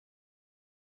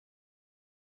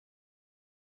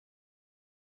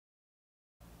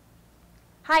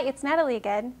Hi, it's Natalie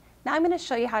again. Now I'm going to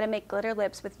show you how to make glitter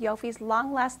lips with YOFI's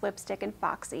Long Last Lipstick in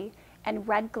Foxy and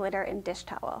Red Glitter in Dish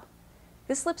Towel.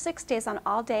 This lipstick stays on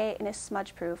all day and is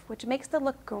smudge proof, which makes the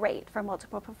look great for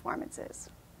multiple performances.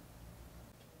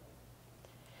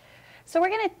 So we're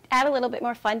going to add a little bit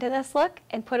more fun to this look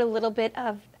and put a little bit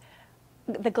of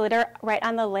the glitter right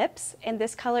on the lips, and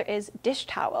this color is Dish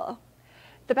Towel.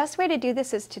 The best way to do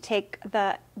this is to take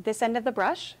this end of the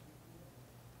brush,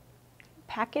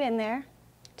 pack it in there,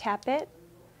 tap it,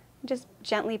 and just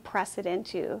gently press it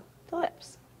into the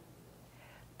lips.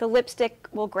 The lipstick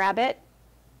will grab it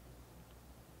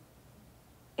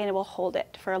and it will hold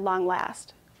it for a long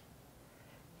last.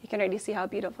 You can already see how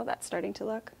beautiful that's starting to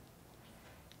look.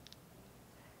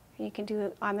 And you can do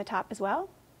it on the top as well.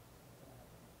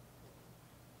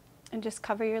 And just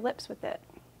cover your lips with it.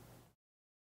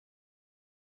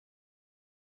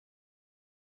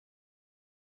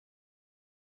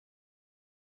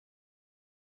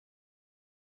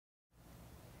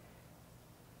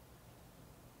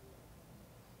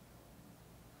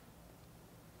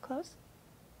 Close.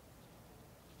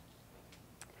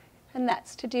 And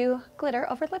that's to do glitter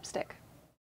over lipstick.